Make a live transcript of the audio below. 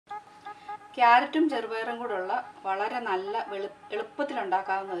ക്യാരറ്റും ചെറുപയറും കൂടെയുള്ള വളരെ നല്ല എളുപ്പത്തിൽ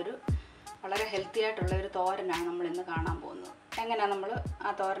ഉണ്ടാക്കാവുന്ന ഒരു വളരെ ഹെൽത്തി ആയിട്ടുള്ള ഒരു തോരനാണ് നമ്മൾ ഇന്ന് കാണാൻ പോകുന്നത്. എങ്ങനെയാണ് നമ്മൾ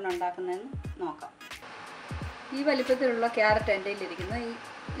ആ തോരൻ ഉണ്ടാക്കുന്നതെന്ന് നോക്കാം. ഈ വലിപ്പത്തിലുള്ള ക്യാരറ്റ് എൻ്റെ കയ്യിലിരിക്കുന്നത്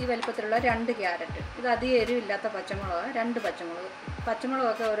ഈ വലിപ്പത്തിലുള്ള 2 ക്യാരറ്റ്. ഇത് അധികം എരിവില്ലാത്ത പച്ചമുളക്, 2 പച്ചമുളക്.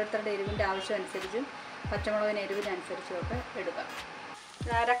 പച്ചമുളകൊക്കെ ഓരോരുത്തരുടെ എരിവിൻ്റെ ആവശ്യം അനുസരിച്ചും പച്ചമുളകിന് എരിവിനനുസരിച്ചും ഒക്കെ എടുക്കാം.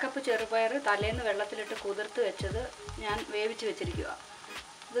 1/2 കപ്പ് ചെറുപയർ തലേന്ന് വെള്ളത്തിലിട്ട് കുതിർത്ത് വെച്ചത് ഞാൻ വേവിച്ച് വെച്ചിരിക്കുക.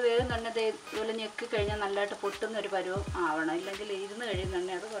 ഇത് വേകുന്നുണ്ടെങ്കിൽ ഇതുപോലെ ഞെക്കി കഴിഞ്ഞാൽ നല്ലതായിട്ട് പൊട്ടുന്നൊരു പരുവം ആവണം, ഇല്ലെങ്കിൽ ഇരുന്ന്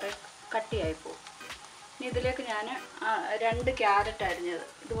കഴിയുന്നുണ്ടെങ്കിൽ അത് കുറേ കട്ടിയായിപ്പോവും. ഇനി ഇതിലേക്ക് ഞാൻ 2 ക്യാരറ്റ് അരിഞ്ഞത്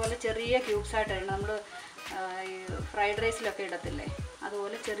ഇതുപോലെ ചെറിയ ക്യൂബ്സായിട്ട് അരിഞ്ഞത്. നമ്മൾ ഈ ഫ്രൈഡ് റൈസിലൊക്കെ ഇടത്തില്ലേ,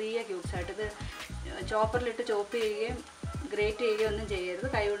 അതുപോലെ ചെറിയ ക്യൂബ്സായിട്ട്. ഇത് ചോപ്പറിലിട്ട് ചോപ്പ് ചെയ്യുകയും ഗ്രേറ്റ് ചെയ്യുകയും ഒന്നും ചെയ്യരുത്,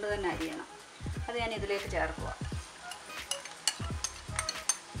 കൈകൊണ്ട് തന്നെ അരിയണം. അത് ഞാൻ ഇതിലേക്ക് ചേർക്കുക.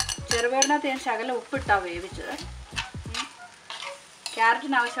 ചെറുപയറിനകത്ത് ഞാൻ ശകലം ഉപ്പിട്ടാണ് വേവിച്ചത്.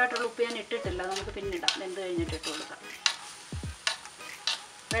 ക്യാരറ്റിന് ആവശ്യമായിട്ടുള്ള ഉപ്പ് ഞാൻ ഇട്ടിട്ടില്ല, നമുക്ക് പിന്നിടാം, വെന്ത് കഴിഞ്ഞിട്ട് ഇട്ട് കൊടുക്കാം.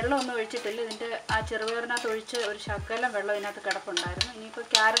 വെള്ളമൊന്നും ഒഴിച്ചിട്ടില്ല. ഇതിൻ്റെ ആ ചെറുപയറിനകത്ത് ഒഴിച്ച് ഒരു ശകലം വെള്ളം ഇതിനകത്ത് കിടപ്പുണ്ടായിരുന്നു. ഇനിയിപ്പോൾ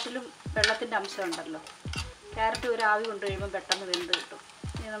ക്യാരറ്റിലും വെള്ളത്തിൻ്റെ അംശം ഉണ്ടല്ലോ, ക്യാരറ്റ് ഒരു ആവി കൊണ്ട് കഴിയുമ്പോൾ പെട്ടെന്ന് വെന്ത് കിട്ടും.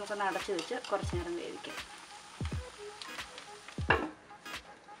 ഇനി നമുക്കൊന്ന് അടച്ച് വെച്ച് കുറച്ച് നേരം വേവിക്കാം.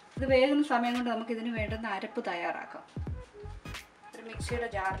 ഇത് വേകുന്ന സമയം കൊണ്ട് നമുക്കിതിന് വേണ്ടുന്ന അരപ്പ് തയ്യാറാക്കാം. ഒരു മിക്സിയുടെ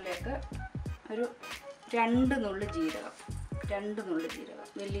ജാറിലേക്ക് ഒരു 2 നുള്ളി ജീരകം, 2 നുള്ളി ജീരകം,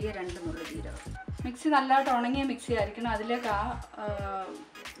 വലിയ 2 നുള്ളി ജീരകം. മിക്സി നല്ലതായിട്ട് ഉണങ്ങിയ മിക്സി ആയിരിക്കണം. അതിലേക്ക് ആ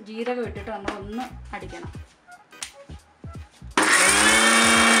ജീരകം ഇട്ടിട്ട് നമ്മളൊന്ന് അടിക്കണം.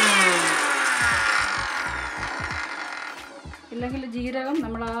 ഇല്ലെങ്കിൽ ജീരകം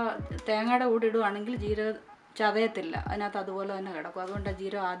നമ്മൾ ആ തേങ്ങയുടെ കൂടെ ഇടുവാണെങ്കിൽ ജീരകം ചതയത്തില്ല, അതിനകത്ത് അതുപോലെ തന്നെ കിടക്കും. അതുകൊണ്ടാണ്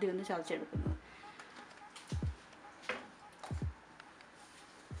ജീരകം ആദ്യം ഒന്ന് ചതച്ചെടുക്കുന്നത്.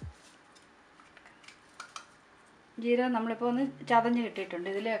 ജീരകം നമ്മളിപ്പോൾ ഒന്ന് ചതഞ്ഞ് കിട്ടിയിട്ടുണ്ട്.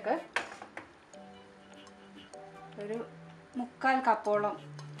 ഇതിലേക്ക് ഒരു 3/4 കപ്പോളം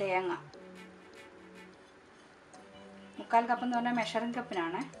തേങ്ങ, 3/4 കപ്പ് എന്ന് പറഞ്ഞാൽ മെഷറിംഗ്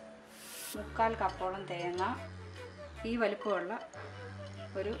കപ്പിനാണ്. 3/4 കപ്പോളം തേങ്ങ, ഈ വലിപ്പമുള്ള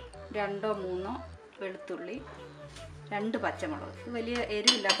ഒരു 2 or 3 വെളുത്തുള്ളി, 2 പച്ചമുളക്. ഇത് വലിയ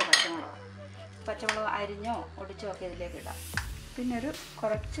എരിവില്ലാത്ത പച്ചമുളക് അരിഞ്ഞോ ഒടിച്ചോ ഒക്കെ ഇതിലേക്ക് ഇടാം. പിന്നെ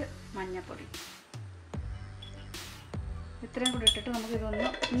കുറച്ച് മഞ്ഞൾപ്പൊടി. ഇത്രയും കൂടി ഇട്ടിട്ട്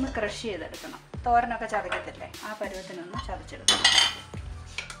നമുക്കിതൊന്ന് ക്രഷ് ചെയ്തെടുക്കണം. തോരനൊക്കെ ചതക്കത്തില്ലേ, ആ പരുവത്തിനൊന്ന് ചതച്ചെടുക്കണം.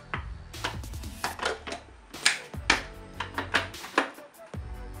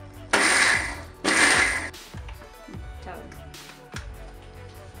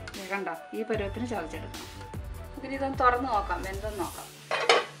 കണ്ടോ, ഈ പരുവത്തിന് ചതച്ചെടുക്കണം. പിന്നെ ഇതൊന്ന് തുറന്ന് നോക്കാം, വെന്തൊന്ന് നോക്കാം.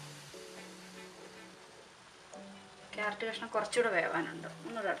 ക്യാരറ്റ് കഷ്ണം കുറച്ചുകൂടെ വേവാനുണ്ട്,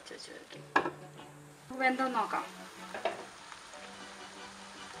 ഒന്നുകൂടെ അടച്ച് വെച്ച് വയ്ക്കും. വെന്തൊന്ന് നോക്കാം.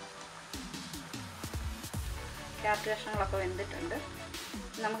 ക്യാരറ്റ് കഷ്ണങ്ങളൊക്കെ വെന്തിട്ടുണ്ട്.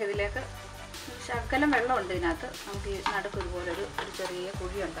 നമുക്കിതിലേക്ക് ശകലം വെള്ളമുണ്ട് ഇതിനകത്ത്. നമുക്ക് ഈ നടുക്ക് ഇതുപോലെ ഒരു ചെറിയ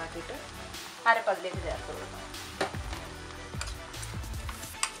കുഴി ഉണ്ടാക്കിയിട്ട് അരപ്പതിലേക്ക് ചേർത്ത് കൊടുക്കാം.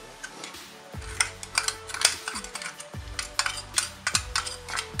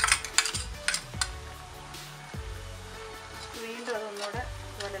 വീണ്ടും അതൊന്നുകൂടെ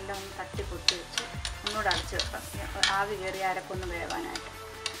ഇതുപോലെ എല്ലാം ഒന്ന് തട്ടിപ്പൊട്ടി വെച്ച് ഒന്നുകൂടെ അടച്ച് വെക്കാം, ആവി കയറി അരപ്പൊന്ന് വേവാനായിട്ട്.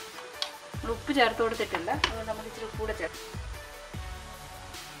 നമ്മൾ ഉപ്പ് ചേർത്ത് കൊടുത്തിട്ടില്ല, അതുകൊണ്ട് നമുക്ക് ഇച്ചിരി ഉപ്പ് കൂടെ ചേർത്ത്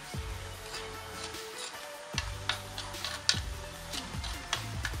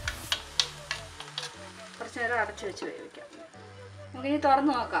കുറച്ച് നേരം അടച്ച് വെച്ച് വേവിക്കാം. നമുക്കിനി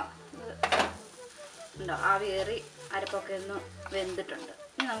തുറന്ന് നോക്കാം. ഉണ്ടോ, ആവി കയറി അരപ്പൊക്കെ ഒന്ന് വെന്തിട്ടുണ്ട്.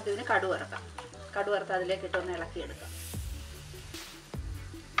 ഇനി നമുക്കിതിന് കടുക് വറുത്ത് അതിലേക്ക് ഇട്ടൊന്ന് ഇളക്കിയെടുക്കാം.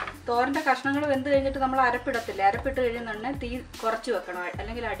 തോരൻ്റെ കഷ്ണങ്ങൾ വെന്ത് കഴിഞ്ഞിട്ട് നമ്മൾ അരപ്പിടത്തില്ല. അരപ്പിട്ട് കഴിയുന്നുണ്ടെങ്കിൽ തീ കുറച്ച് വെക്കണം,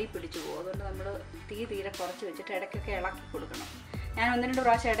 അല്ലെങ്കിൽ അടി പിടിച്ചു പോകും. അതുകൊണ്ട് നമ്മൾ തീ തീരെ കുറച്ച് വെച്ചിട്ട് ഇടയ്ക്കൊക്കെ ഇളക്കി കൊടുക്കണം. ഞാൻ 1-2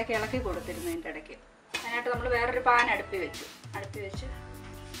 പ്രാവശ്യം ഇടയ്ക്ക് ഇളക്കി കൊടുത്തിരുന്നു. ഇതിൻ്റെ ഇടയ്ക്ക് അതിനായിട്ട് നമ്മൾ വേറൊരു പാൻ അടുപ്പി വെച്ച്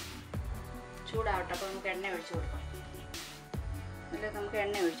ചൂടാവട്ടെ. അപ്പോൾ നമുക്ക് എണ്ണ ഒഴിച്ച് കൊടുക്കാം. അതിലേക്ക് നമുക്ക്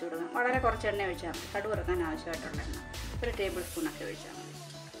എണ്ണ ഒഴിച്ച് കൊടുക്കാം. വളരെ കുറച്ച് എണ്ണ ഒഴിച്ചാൽ മതി. കടുക് വറുക്കാൻ ആവശ്യമായിട്ടുള്ള എണ്ണ 1 ടേബിൾ സ്പൂണൊക്കെ ഒഴിച്ചാൽ മതി.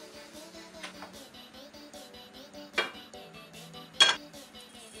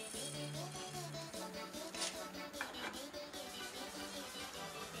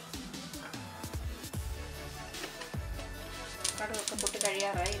 കടുകൊക്കെ പൊട്ടി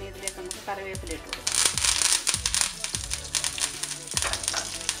കഴിയാറായി. ഇനി ഇതിലേക്ക് നമുക്ക് കറിവേപ്പില ഇട്ട് കൊടുക്കാം.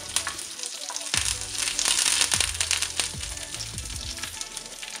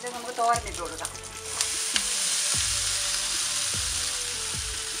 ഇത് നമുക്ക് തോരനിട്ട് കൊടുക്കാം.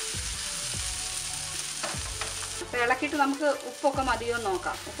 അപ്പോൾ ഇളക്കിയിട്ട് നമുക്ക് ഉപ്പൊക്കെ മതിയോ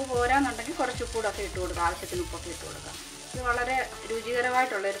നോക്കാം. ഉപ്പ് പോരാന്നുണ്ടെങ്കിൽ കുറച്ച് ഉപ്പൂടൊക്കെ ഇട്ട് കൊടുക്കാം, ആവശ്യത്തിന് ഉപ്പൊക്കെ ഇട്ട് കൊടുക്കാം. ഇത് വളരെ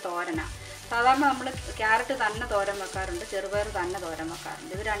രുചികരമായിട്ടുള്ളൊരു തോരനാണ്. സാധാരണ നമ്മൾ ക്യാരറ്റ് തന്നെ തോരൻ വെക്കാറുണ്ട്, ചെറുപയർ തന്നെ തോരൻ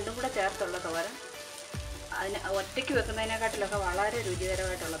വെക്കാറുണ്ട്. ഇത് രണ്ടും കൂടെ ചേർത്തുള്ള തോരൻ അതിന് ഒറ്റയ്ക്ക് വെക്കുന്നതിനെക്കാട്ടിലൊക്കെ വളരെ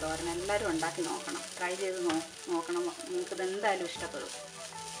രുചികരമായിട്ടുള്ള തോരൻ. എല്ലാവരും ഉണ്ടാക്കി നോക്കണം, ട്രൈ ചെയ്ത് നോക്കണം. നിങ്ങൾക്കിത് എന്തായാലും ഇഷ്ടപ്പെടും.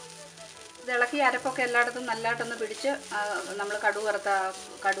 ഇത് ഇളക്കി അരപ്പൊക്കെ എല്ലായിടത്തും നല്ലതായിട്ടൊന്ന് പിടിച്ച് നമ്മൾ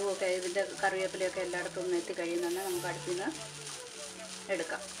കടുവൊക്കെ ഇതിൻ്റെ കറിവേപ്പിലയൊക്കെ എല്ലായിടത്തും ഒന്ന് എത്തിക്കഴിയുന്ന തന്നെ നമുക്ക് അടുപ്പിൽ നിന്ന്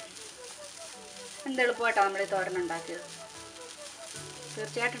എടുക്കാം. എന്തെളുപ്പമായിട്ടാണ് നമ്മൾ ഈ തോരൻ ഉണ്ടാക്കിയത്.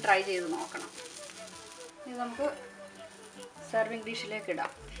 തീർച്ചയായിട്ടും ട്രൈ ചെയ്ത് നോക്കണം. ഇത് നമുക്ക് സെർവിങ് ഡിഷിലേക്ക്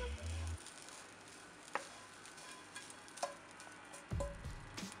ഇടാം.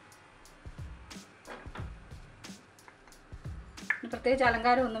 പ്രത്യേകിച്ച്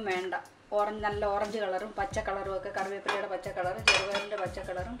അലങ്കാരമൊന്നും വേണ്ട. നല്ല ഓറഞ്ച് കളറും പച്ച കളറും ഒക്കെ, കറിവേപ്പിലയുടെ പച്ച കളറും ചെറുപയറിൻ്റെ പച്ച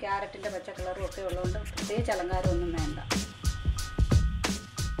കളറും ക്യാരറ്റിൻ്റെ പച്ച കളറും ഒക്കെ ഉള്ളതുകൊണ്ട് പ്രത്യേകിച്ച് അലങ്കാരമൊന്നും വേണ്ട.